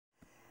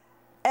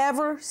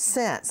Ever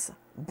since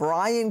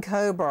Bryan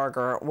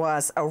Kohberger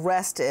was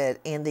arrested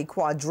in the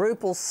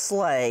quadruple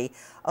slay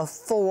of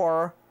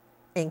 4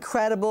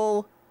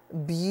 incredible,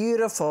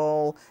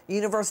 beautiful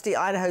University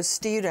of Idaho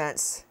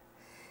students,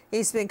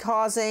 he's been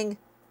causing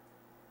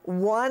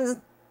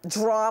one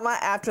drama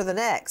after the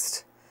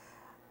next.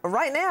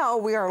 Right now,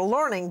 we are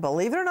learning,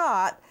 believe it or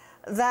not,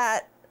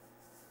 that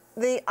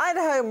the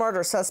Idaho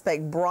murder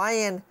suspect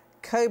Bryan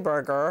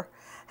Kohberger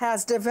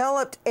has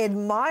developed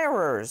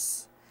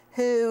admirers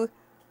who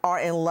are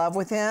in love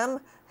with him,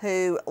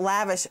 who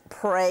lavish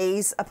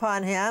praise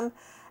upon him,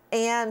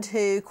 and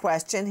who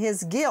question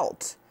his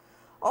guilt.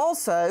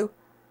 Also,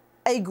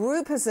 a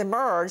group has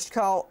emerged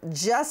called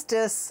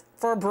Justice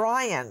for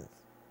Bryan.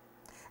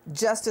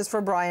 Justice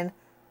for Bryan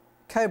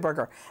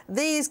Kohberger.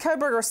 These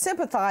Kohberger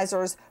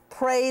sympathizers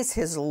praise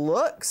his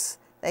looks.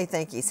 They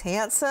think he's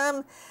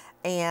handsome,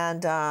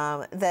 and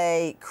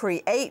they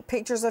create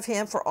pictures of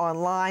him for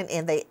online,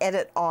 and they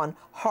edit on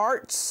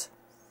hearts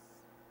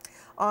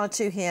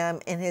onto him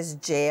in his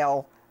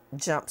jail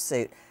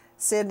jumpsuit.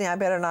 Sydney, I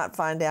better not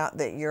find out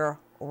that you're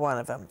one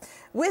of them.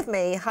 With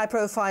me,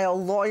 high-profile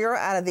lawyer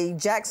out of the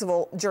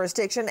Jacksonville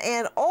jurisdiction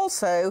and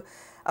also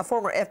a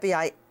former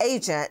FBI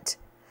agent,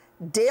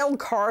 Dale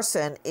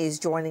Carson, is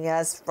joining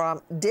us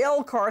from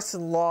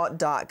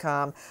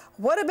DaleCarsonLaw.com.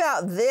 What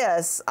about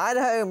this?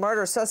 Idaho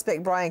murder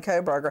suspect Bryan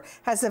Kohberger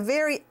has a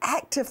very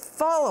active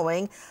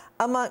following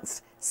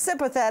amongst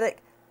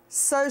sympathetic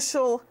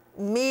social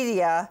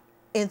media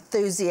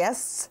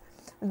enthusiasts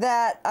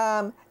that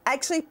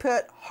actually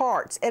put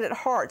hearts, edit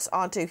hearts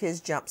onto his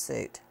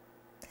jumpsuit.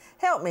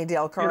 Help me,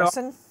 Dale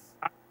Carson. You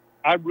know,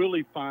 I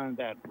really find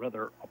that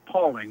rather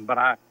appalling, but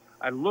I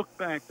look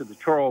back to the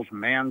Charles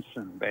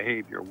Manson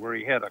behavior where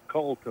he had a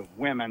cult of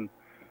women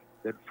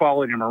that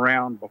followed him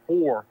around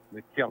before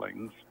the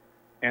killings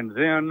and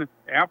then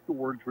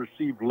afterwards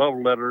received love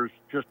letters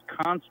just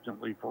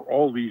constantly for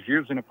all these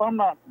years. And if I'm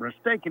not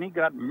mistaken, he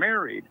got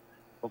married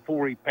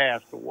before he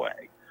passed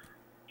away.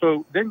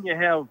 So then you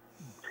have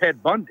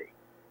Ted Bundy,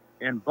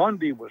 and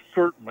Bundy was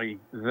certainly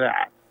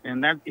that.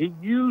 And that he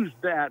used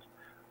that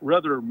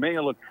rather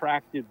male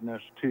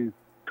attractiveness to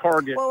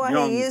target young women.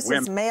 Well, he used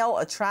his male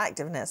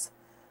attractiveness.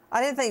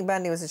 I didn't think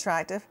Bundy was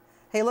attractive.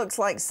 He looks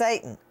like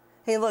Satan.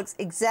 He looks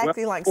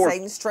exactly like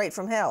Satan straight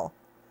from hell.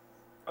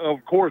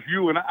 Of course,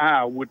 you and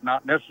I would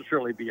not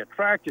necessarily be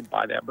attracted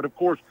by that. But, of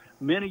course,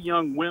 many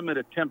young women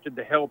attempted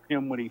to help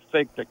him when he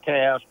faked a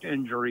cast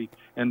injury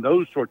and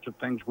those sorts of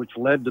things, which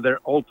led to their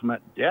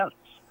ultimate deaths.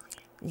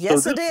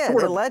 Yes, it did.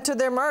 It led to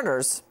their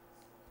murders.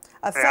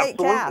 A fake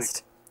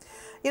cast.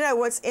 You know,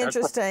 what's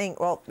interesting,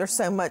 well, there's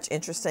so much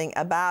interesting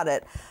about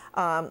it.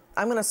 I'm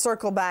going to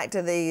circle back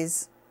to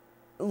these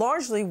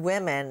largely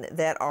women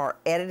that are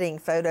editing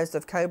photos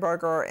of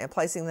Kohberger and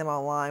placing them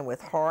online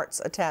with hearts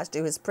attached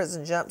to his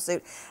prison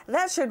jumpsuit.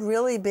 That should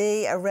really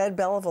be a red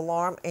bell of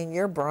alarm in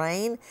your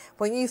brain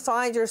when you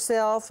find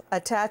yourself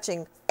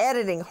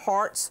editing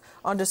hearts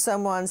onto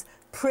someone's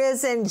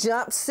prison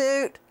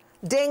jumpsuit.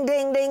 Ding,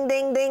 ding, ding,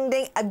 ding, ding,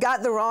 ding. I've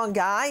got the wrong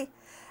guy.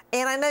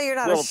 And I know you're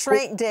not a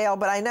shrink, Dale,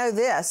 but I know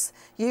this.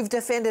 You've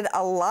defended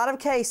a lot of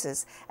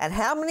cases. And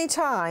how many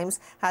times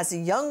has a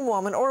young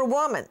woman or a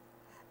woman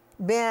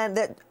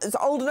that is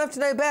old enough to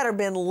know better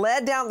been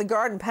led down the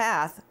garden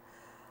path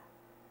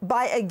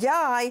by a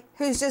guy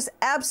who's just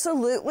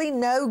absolutely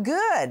no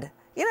good?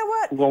 You know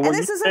what? Well, and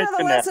this is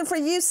another lesson for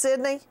you,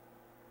 Sydney.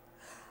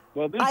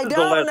 Well, I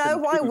don't know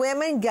why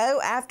women go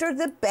after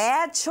the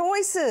bad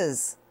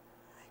choices.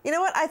 You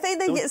know what? I think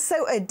they get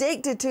so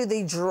addicted to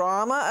the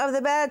drama of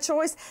the bad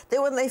choice that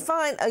when they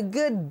find a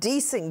good,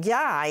 decent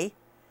guy,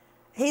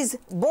 he's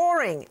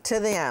boring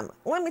to them.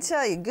 Let me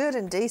tell you, good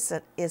and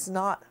decent is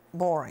not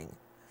boring.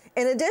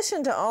 In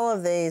addition to all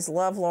of these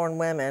lovelorn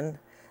women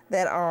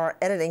that are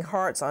editing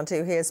hearts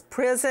onto his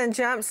prison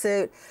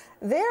jumpsuit,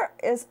 there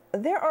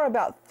are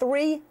about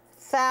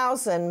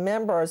 3,000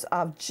 members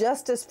of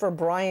Justice for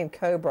Bryan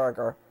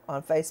Kohberger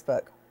on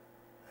Facebook.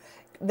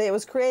 It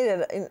was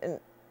created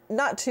in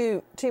not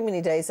too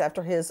many days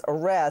after his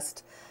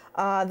arrest.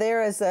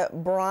 There is a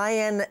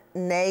Bryan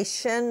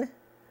Nation,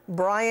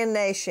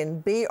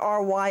 BRYANATION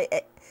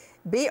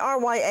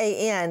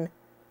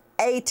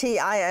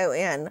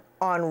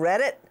on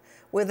Reddit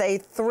with a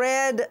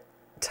thread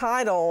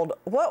titled,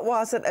 "What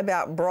was it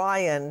about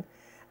Bryan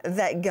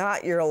that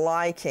got your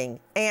liking?"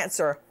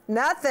 Answer,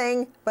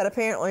 nothing, but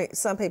apparently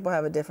some people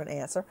have a different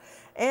answer.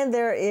 And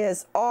there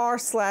is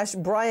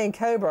r/Bryan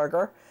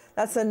Kohberger.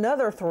 That's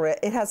another thread.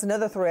 It has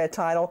another thread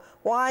titled,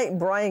 "Why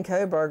Bryan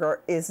Kohberger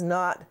is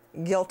Not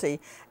Guilty."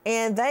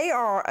 And they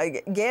are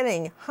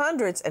getting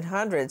hundreds and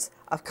hundreds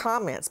of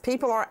comments.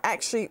 People are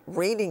actually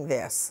reading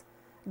this.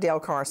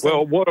 Dale Carson.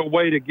 Well, what a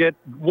way to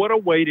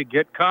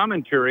get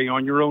commentary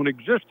on your own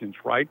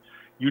existence, right?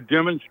 You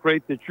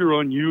demonstrate that you're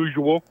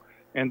unusual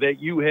and that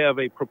you have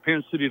a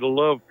propensity to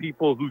love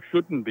people who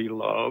shouldn't be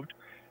loved.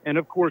 And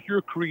of course,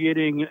 you're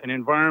creating an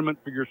environment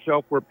for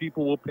yourself where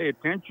people will pay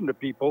attention to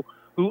people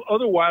who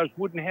otherwise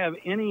wouldn't have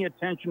any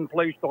attention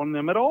placed on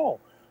them at all.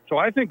 So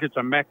I think it's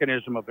a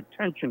mechanism of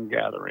attention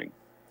gathering.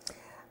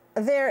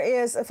 There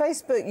is a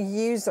Facebook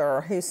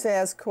user who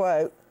says,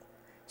 quote,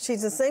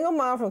 she's a single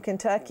mom from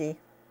Kentucky.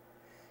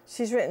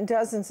 She's written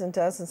dozens and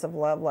dozens of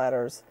love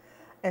letters,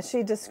 and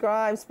she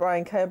describes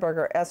Bryan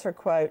Kohberger as her,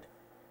 quote,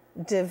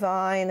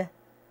 divine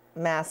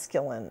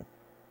masculine,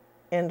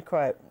 end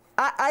quote.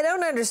 I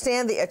don't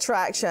understand the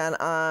attraction.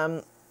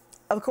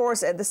 Of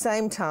course, at the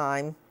same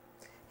time,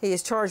 he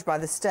is charged by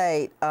the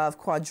state of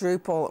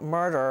quadruple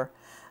murder.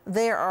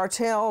 There are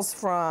tales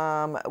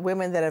from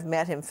women that have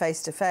met him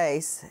face to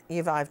face.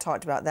 I've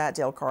talked about that,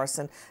 Dale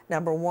Carson.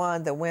 Number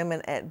one, the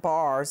women at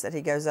bars that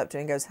he goes up to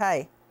and goes,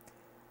 hey,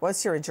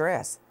 what's your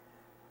address?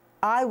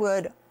 I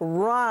would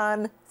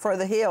run for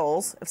the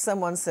hills if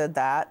someone said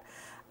that.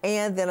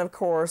 And then, of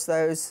course,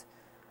 those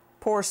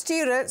poor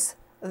students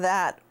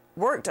that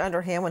worked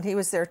under him when he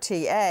was their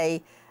TA,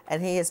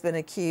 and he has been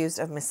accused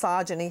of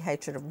misogyny,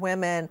 hatred of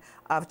women,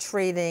 of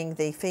treating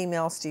the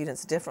female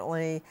students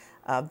differently,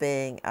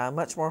 being a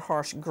much more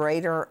harsh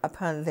grader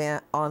upon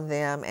them, on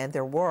them and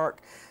their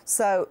work.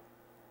 So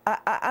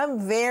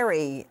I'm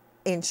very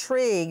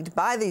intrigued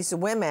by these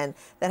women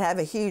that have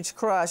a huge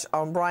crush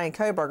on Bryan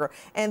Kohberger.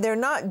 And they're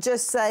not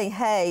just saying,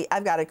 hey,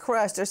 I've got a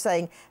crush. They're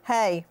saying,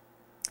 hey,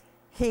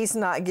 he's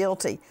not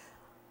guilty.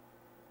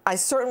 I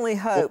certainly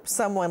hope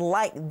someone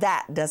like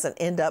that doesn't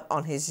end up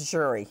on his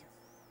jury.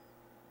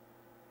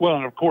 Well,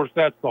 and of course,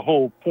 that's the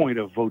whole point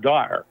of voir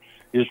dire,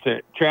 is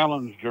to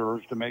challenge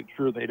jurors to make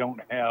sure they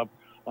don't have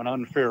an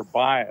unfair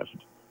bias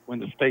when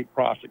the state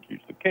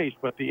prosecutes the case.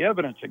 But the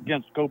evidence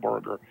against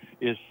Kohberger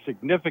is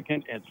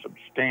significant and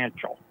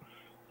substantial.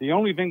 The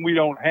only thing we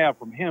don't have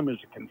from him is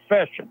a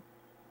confession.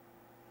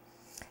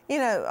 You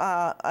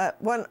know,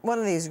 one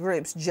of these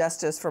groups,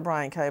 Justice for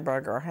Bryan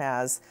Kohberger,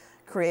 has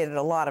created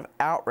a lot of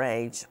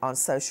outrage on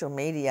social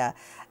media.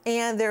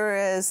 And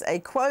there is a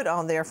quote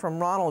on there from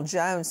Ronald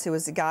Jones, who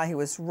was the guy who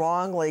was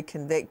wrongly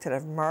convicted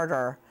of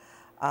murder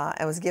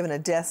and was given a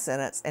death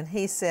sentence. And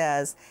he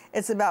says,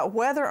 it's about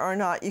whether or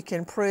not you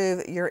can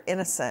prove you're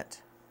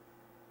innocent.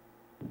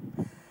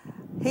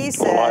 He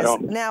says,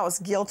 now it's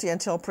guilty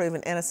until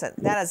proven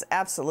innocent. That is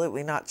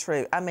absolutely not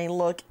true. I mean,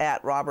 look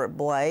at Robert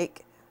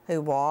Blake,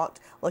 who walked.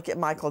 Look at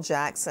Michael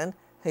Jackson,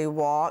 who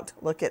walked.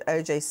 Look at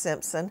O.J.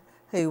 Simpson,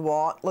 who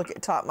walked. Look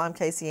at Top Mom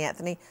Casey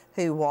Anthony,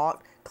 who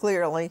walked.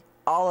 Clearly,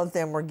 all of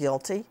them were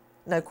guilty,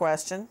 no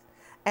question,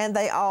 and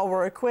they all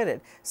were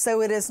acquitted.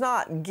 So it is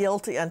not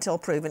guilty until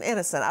proven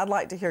innocent. I'd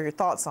like to hear your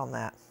thoughts on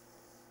that.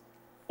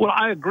 Well,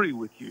 I agree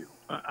with you.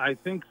 I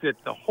think that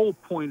the whole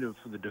point of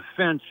the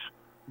defense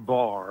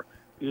bar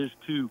is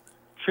to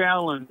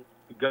challenge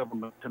the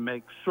government to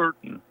make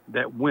certain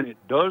that when it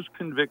does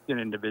convict an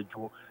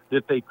individual,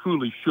 that they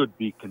truly should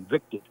be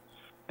convicted.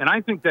 And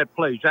I think that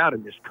plays out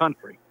in this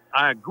country.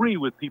 I agree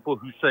with people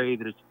who say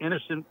that it's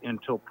innocent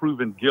until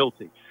proven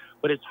guilty,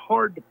 but it's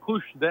hard to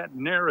push that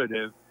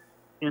narrative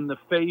in the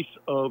face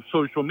of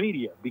social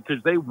media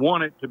because they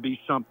want it to be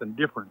something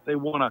different. They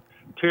want to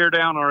tear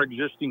down our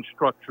existing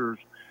structures.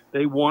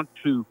 They want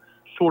to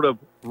sort of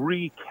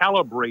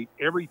recalibrate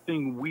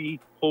everything we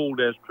hold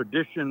as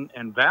tradition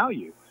and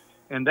value.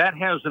 And that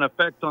has an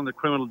effect on the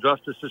criminal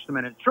justice system,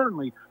 and it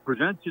certainly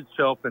presents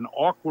itself in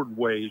awkward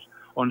ways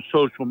on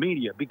social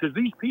media because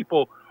these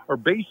people are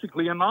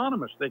basically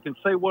anonymous. They can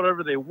say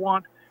whatever they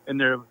want, and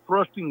they're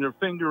thrusting their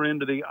finger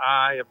into the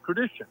eye of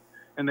tradition.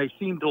 And they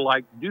seem to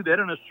like to do that.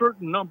 And a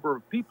certain number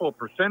of people, a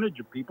percentage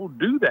of people,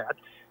 do that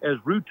as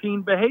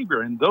routine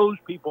behavior. And those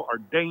people are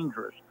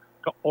dangerous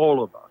to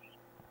all of us.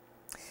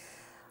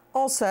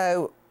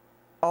 Also,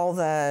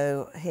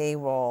 although he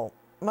will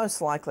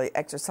most likely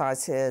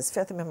exercise his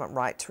Fifth Amendment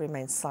right to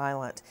remain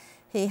silent,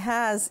 he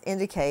has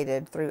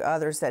indicated through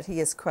others that he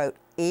is, quote,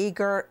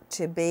 eager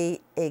to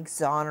be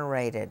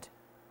exonerated.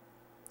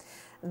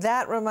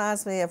 That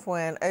reminds me of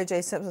when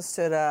O.J. Simpson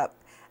stood up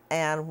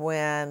and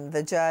when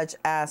the judge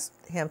asked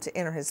him to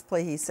enter his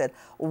plea, he said,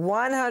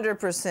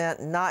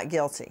 100% not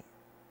guilty.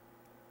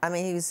 I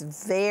mean, he was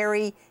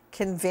very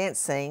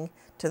convincing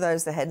to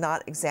those that had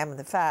not examined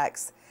the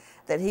facts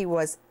that he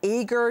was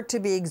eager to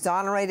be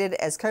exonerated.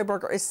 As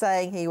Kohberger is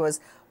saying, he was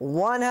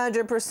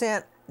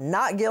 100%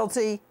 not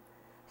guilty.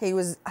 He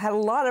had a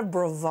lot of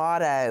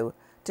bravado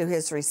to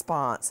his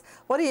response.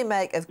 What do you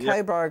make of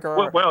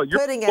Kohberger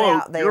putting it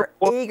out there,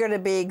 eager to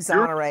be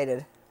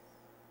exonerated?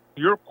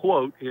 Your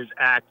quote is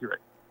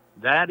accurate.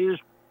 That is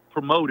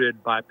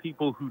promoted by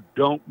people who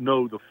don't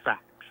know the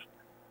facts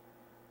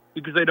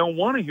because they don't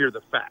want to hear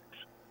the facts.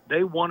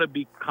 They want to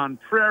be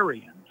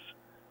contrarians.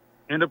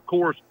 And of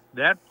course,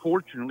 that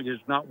fortunately is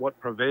not what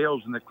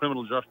prevails in the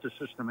criminal justice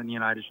system in the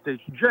United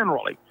States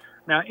generally.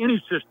 Now,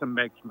 any system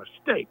makes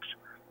mistakes,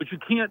 but you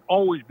can't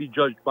always be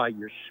judged by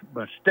your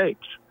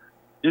mistakes.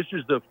 This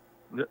is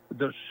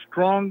the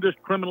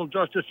strongest criminal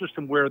justice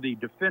system where the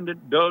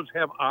defendant does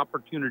have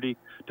opportunity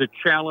to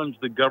challenge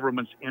the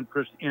government's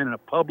interest in a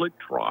public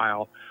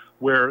trial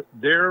where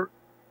their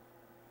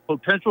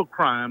potential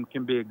crime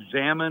can be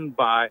examined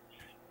by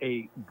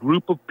a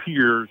group of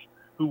peers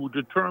who will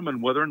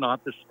determine whether or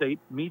not the state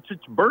meets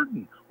its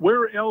burden.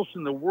 Where else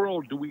in the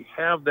world do we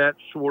have that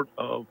sort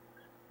of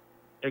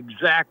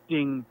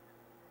exacting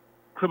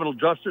criminal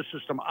justice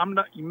system. I'm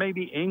not,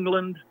 maybe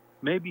England,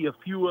 maybe a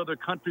few other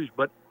countries,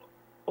 but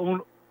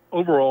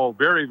overall,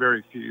 very,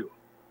 very few.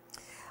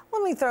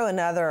 Let me throw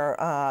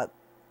another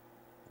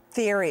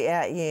theory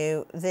at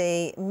you.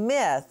 The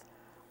myth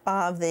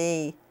of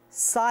the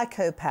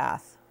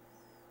psychopath.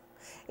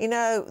 You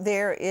know,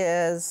 there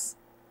is,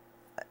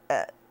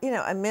 you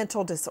know, a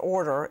mental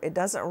disorder. It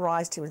doesn't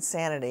rise to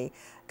insanity,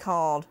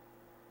 called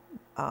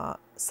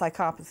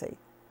psychopathy,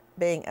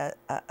 being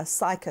a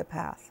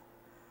psychopath.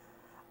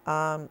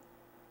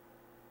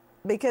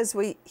 Because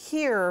we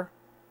hear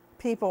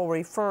people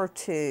refer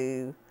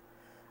to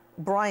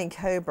Bryan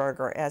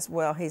Kohberger as,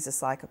 well, he's a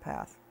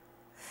psychopath,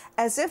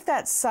 as if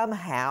that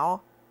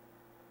somehow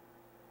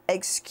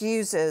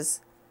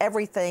excuses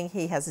everything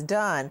he has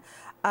done.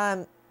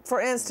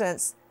 For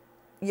instance,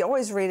 you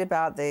always read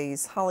about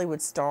these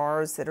Hollywood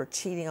stars that are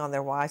cheating on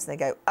their wives, and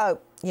they go, oh,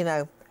 you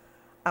know,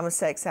 I'm a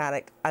sex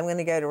addict, I'm going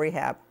to go to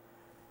rehab.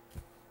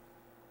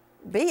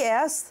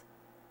 BS.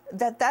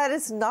 That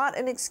is not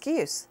an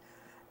excuse.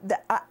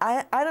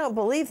 I don't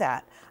believe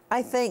that.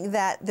 I think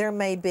that there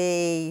may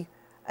be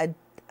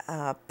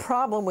a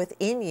problem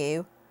within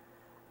you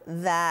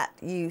that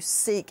you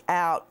seek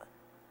out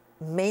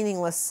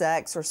meaningless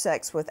sex or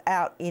sex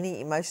without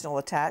any emotional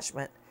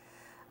attachment.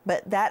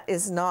 But that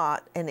is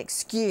not an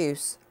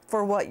excuse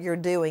for what you're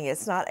doing.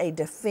 It's not a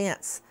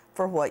defense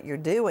for what you're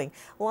doing.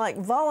 Like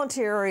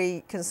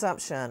voluntary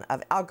consumption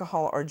of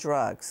alcohol or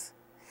drugs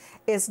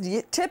is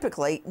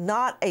typically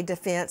not a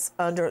defense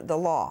under the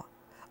law,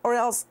 or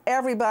else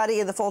everybody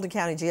in the Fulton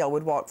County Jail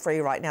would walk free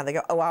right now. They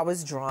go, oh, I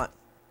was drunk,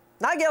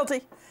 not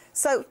guilty.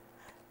 So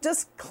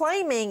just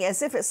claiming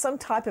as if it's some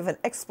type of an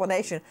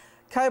explanation,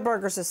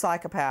 Kohberger's a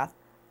psychopath,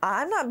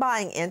 I'm not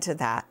buying into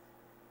that,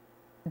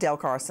 Dale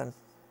Carson.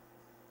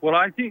 Well,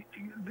 I think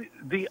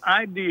the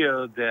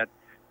idea that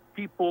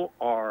people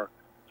are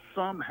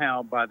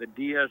somehow, by the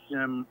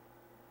DSM,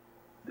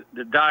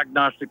 the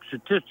Diagnostic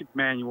Statistic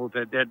Manual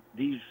that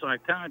these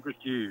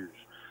psychiatrists use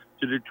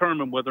to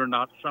determine whether or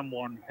not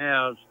someone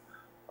has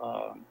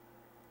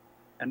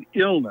an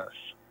illness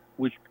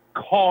which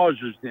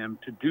causes them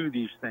to do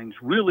these things,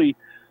 really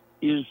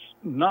is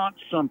not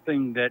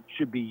something that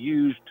should be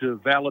used to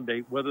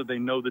validate whether they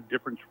know the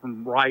difference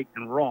from right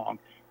and wrong,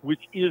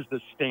 which is the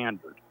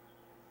standard.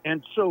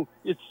 And so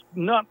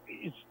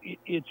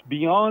it's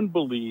beyond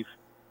belief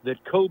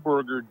that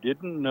Kohberger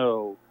didn't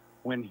know,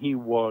 when he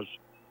was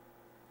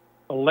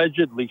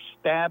allegedly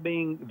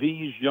stabbing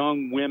these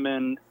young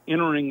women,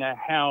 entering a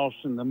house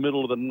in the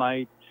middle of the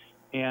night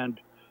and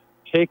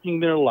taking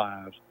their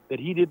lives, that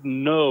he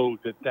didn't know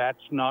that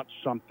that's not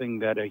something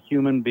that a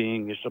human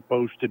being is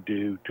supposed to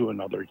do to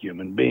another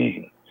human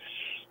being.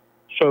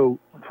 So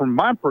from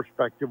my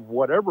perspective,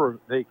 whatever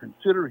they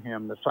consider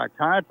him, the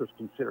psychiatrists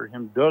consider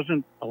him,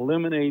 doesn't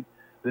eliminate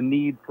the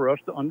need for us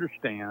to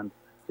understand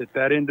that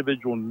that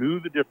individual knew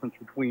the difference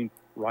between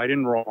right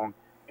and wrong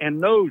and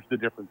knows the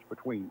difference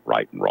between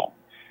right and wrong.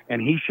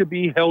 And he should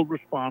be held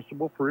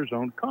responsible for his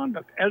own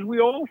conduct, as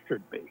we all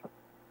should be.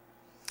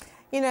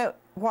 You know,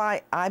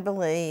 why I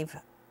believe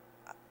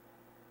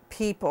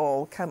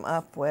people come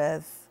up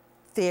with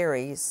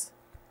theories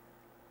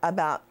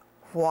about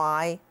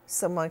why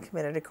someone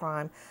committed a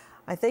crime,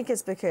 I think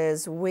it's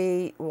because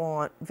we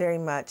want very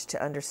much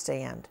to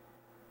understand.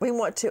 We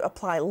want to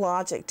apply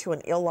logic to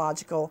an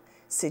illogical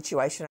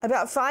situation.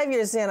 About 5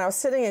 years in, I was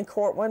sitting in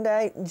court one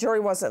day. The jury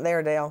wasn't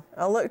there, Dale.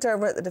 I looked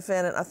over at the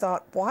defendant. I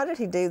thought, why did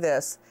he do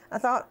this? I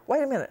thought,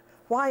 wait a minute.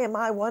 Why am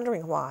I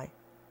wondering why?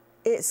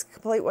 It's a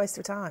complete waste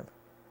of time,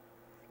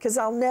 because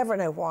I'll never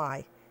know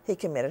why he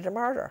committed a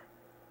murder.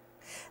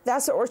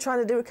 That's what we're trying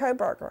to do with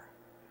Kohberger.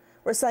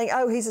 We're saying,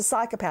 oh, he's a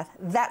psychopath.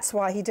 That's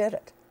why he did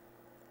it.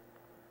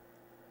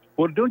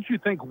 Well, don't you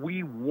think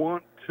we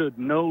want to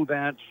know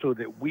that so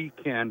that we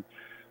can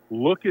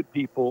look at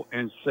people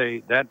and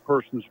say that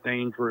person's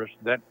dangerous,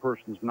 that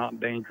person's not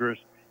dangerous,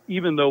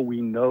 even though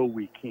we know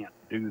we can't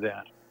do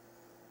that?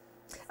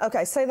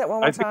 Okay, say that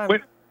one more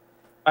time.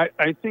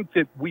 I think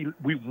that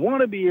we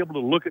want to be able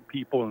to look at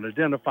people and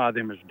identify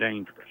them as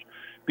dangerous,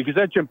 because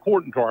that's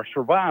important to our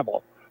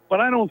survival. But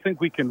I don't think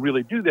we can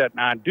really do that.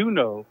 And I do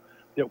know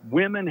that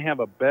women have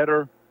a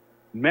better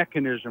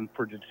mechanism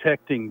for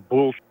detecting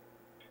bullshit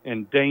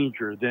and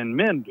danger than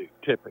men do,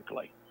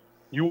 typically.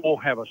 You will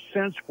have a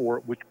sense for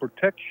it, which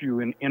protects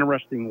you in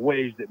interesting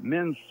ways that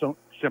men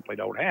simply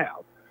don't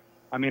have.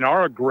 I mean,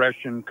 our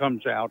aggression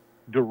comes out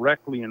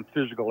directly in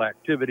physical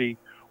activity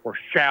or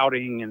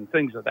shouting and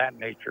things of that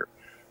nature,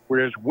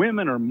 whereas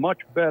women are much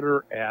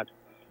better at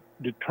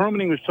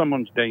determining if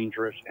someone's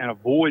dangerous and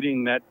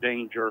avoiding that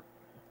danger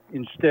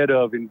instead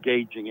of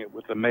engaging it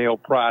with the male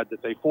pride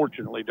that they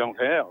fortunately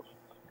don't have.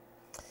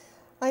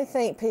 I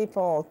think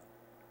people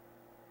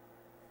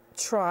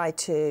try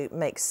to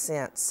make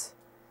sense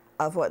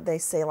of what they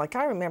see. Like,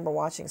 I remember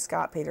watching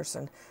Scott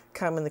Peterson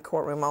come in the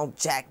courtroom all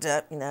jacked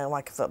up, you know,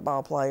 like a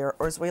football player,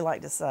 or as we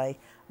like to say,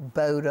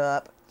 bowed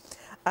up.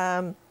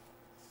 And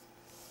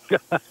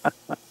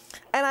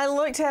I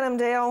looked at him,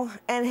 Dale,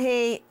 and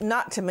he,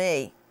 not to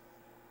me,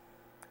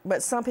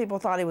 but some people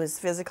thought he was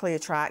physically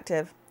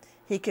attractive.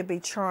 he could be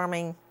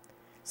charming.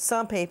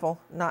 Some people,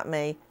 not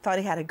me, thought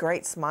he had a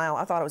great smile.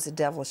 I thought it was a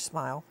devilish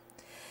smile.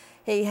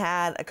 He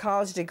had a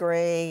college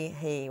degree.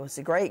 He was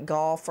a great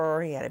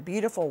golfer. He had a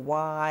beautiful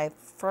wife,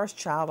 first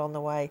child on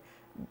the way.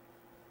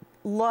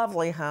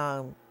 Lovely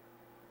home.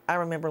 I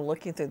remember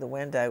looking through the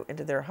window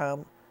into their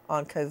home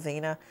on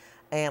Covina,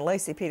 and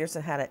Lacey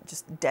Peterson had it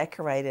just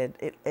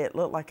decorated. It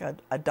looked like a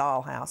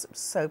dollhouse. It was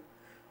so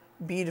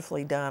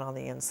beautifully done on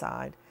the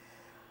inside.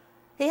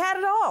 He had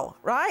it all,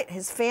 right?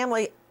 His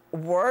family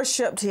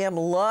worshipped him,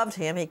 loved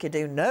him. He could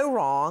do no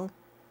wrong.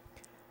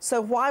 So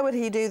why would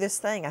he do this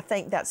thing? I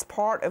think that's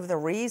part of the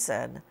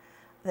reason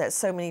that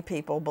so many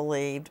people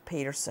believed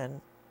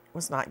Peterson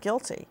was not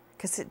guilty,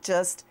 because it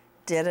just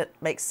didn't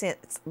make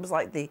sense. It was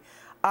like the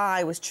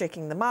eye was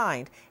tricking the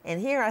mind. And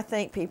here I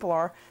think people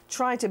are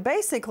trying to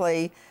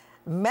basically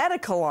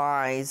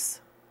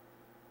medicalize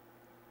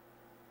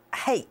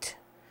hate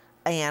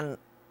and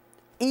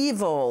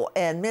evil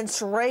and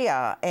mens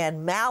rea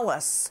and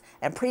malice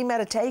and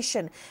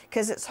premeditation,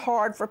 because it's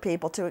hard for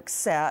people to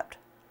accept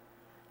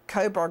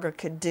Kohberger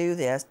could do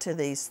this to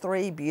these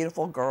three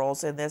beautiful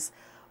girls and this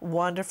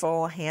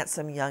wonderful,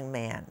 handsome young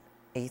man,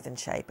 Ethan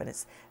Chapin.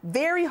 It's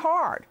very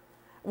hard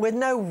with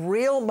no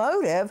real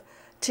motive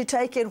to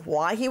take in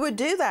why he would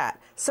do that.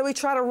 So we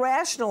try to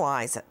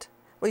rationalize it.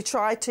 We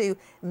try to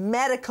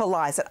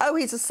medicalize it. Oh,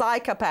 he's a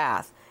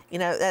psychopath. You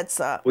know,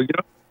 that's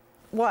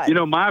what? You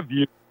know, my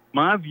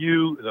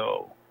view,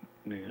 though,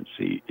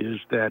 Nancy, is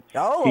that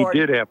he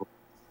did have a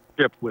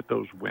relationship with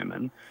those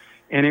women,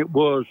 and it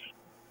was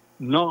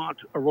not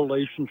a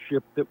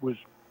relationship that was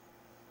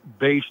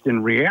based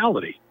in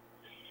reality.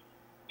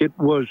 It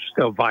was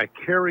a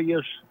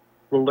vicarious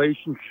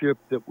relationship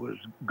that was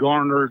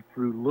garnered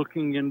through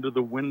looking into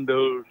the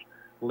windows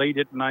late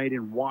at night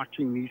and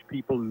watching these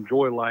people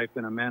enjoy life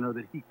in a manner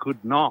that he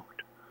could not.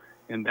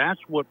 And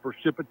that's what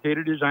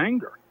precipitated his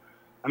anger.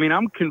 I mean,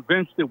 I'm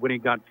convinced that when he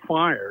got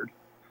fired,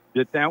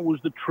 that was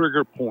the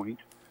trigger point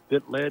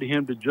that led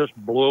him to just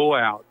blow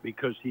out,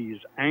 because he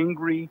is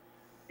angry,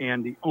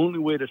 and the only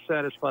way to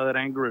satisfy that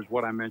anger is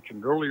what I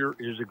mentioned earlier,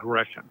 is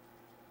aggression.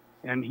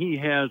 And he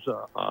has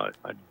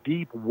a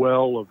deep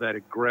well of that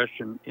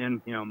aggression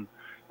in him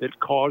that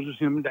causes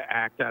him to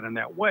act out in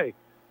that way.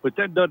 But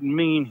that doesn't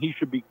mean he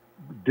should be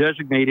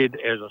designated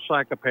as a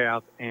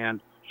psychopath and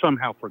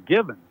somehow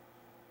forgiven.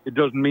 It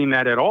doesn't mean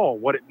that at all.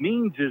 What it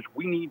means is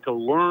we need to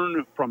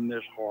learn from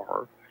this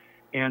horror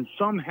and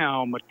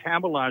somehow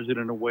metabolize it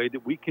in a way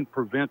that we can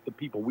prevent the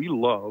people we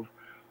love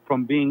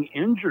from being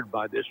injured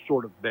by this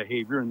sort of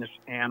behavior and this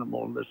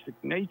animalistic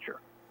nature.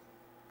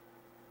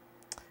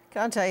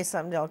 Can I tell you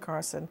something, Del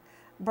Carson?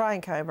 Bryan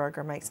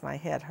Kohberger makes my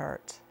head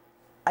hurt.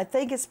 I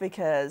think it's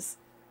because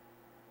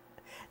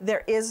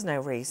there is no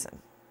reason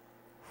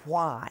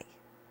why.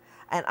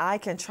 And I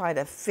can try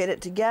to fit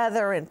it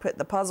together and put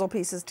the puzzle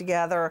pieces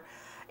together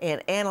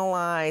and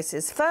analyze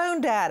his phone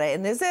data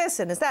and is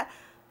this and is that.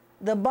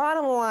 The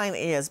bottom line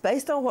is,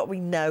 based on what we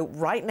know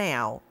right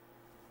now,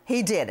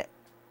 he did it.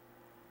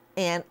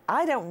 And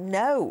I don't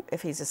know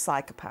if he's a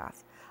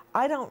psychopath.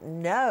 I don't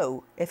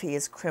know if he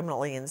is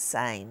criminally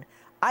insane.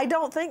 I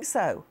don't think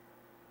so.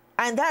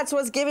 And that's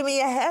what's giving me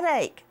a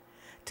headache,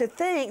 to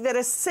think that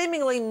a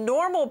seemingly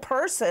normal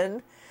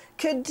person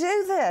could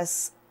do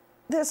this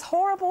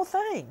horrible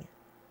thing.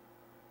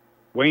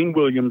 Wayne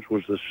Williams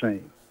was the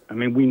same. I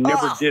mean, we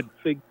never did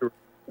figure.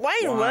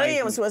 Wayne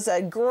Williams was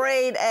a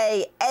grade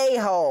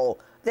A-hole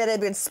that had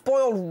been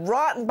spoiled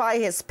rotten by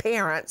his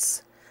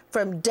parents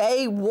from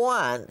day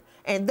one,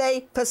 and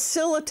they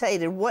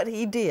facilitated what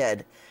he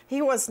did.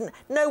 He was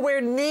nowhere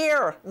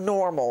near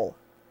normal.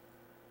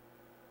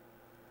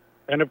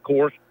 And of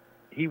course,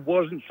 he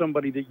wasn't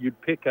somebody that you'd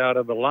pick out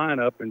of the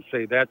lineup and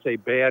say, that's a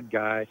bad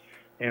guy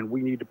and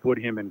we need to put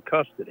him in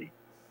custody.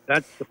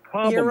 That's the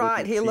problem. You're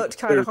right. He looked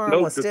kind of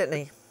harmless, didn't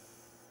he?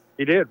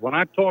 He did. When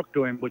I talked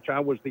to him, which I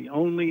was the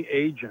only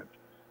agent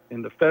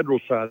in the federal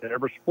side that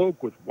ever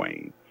spoke with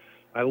Wayne,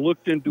 I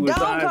looked into his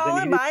eyes. Don't call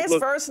him by his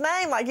first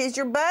name like he's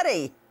your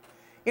buddy.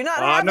 You're not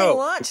having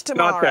lunch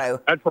tomorrow.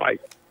 That's right.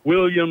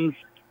 Williams,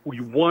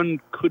 one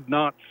could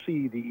not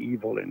see the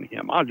evil in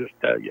him, I'll just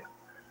tell you,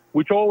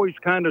 which always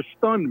kind of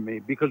stunned me,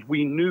 because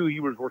we knew he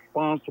was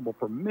responsible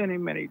for many,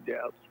 many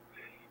deaths.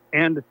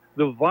 And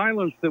the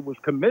violence that was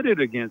committed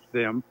against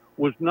them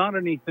was not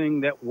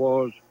anything that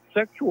was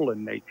sexual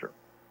in nature,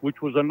 which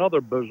was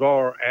another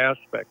bizarre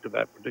aspect of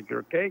that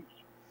particular case.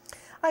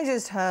 I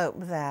just hope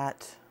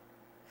that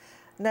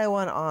no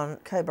one on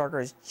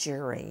Kohberger's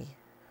jury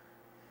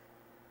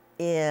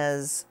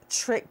is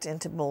tricked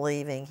into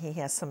believing he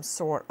has some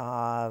sort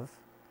of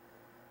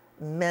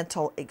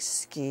mental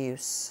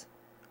excuse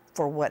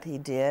for what he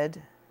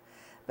did,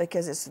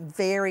 because it's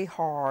very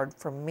hard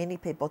for many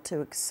people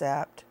to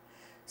accept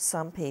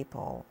some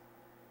people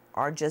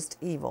are just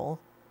evil,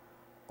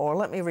 or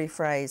let me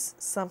rephrase,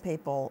 some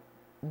people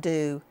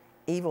do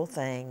evil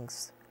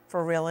things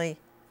for really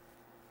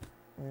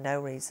no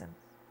reason.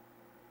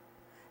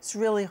 It's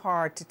really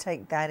hard to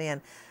take that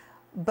in,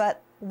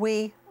 but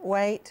we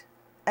wait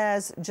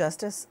as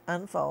justice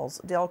unfolds.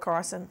 Del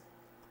Carson,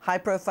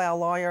 high-profile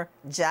lawyer,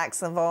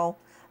 Jacksonville,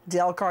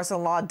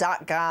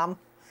 DaleCarsonLaw.com.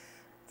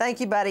 Thank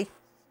you, buddy.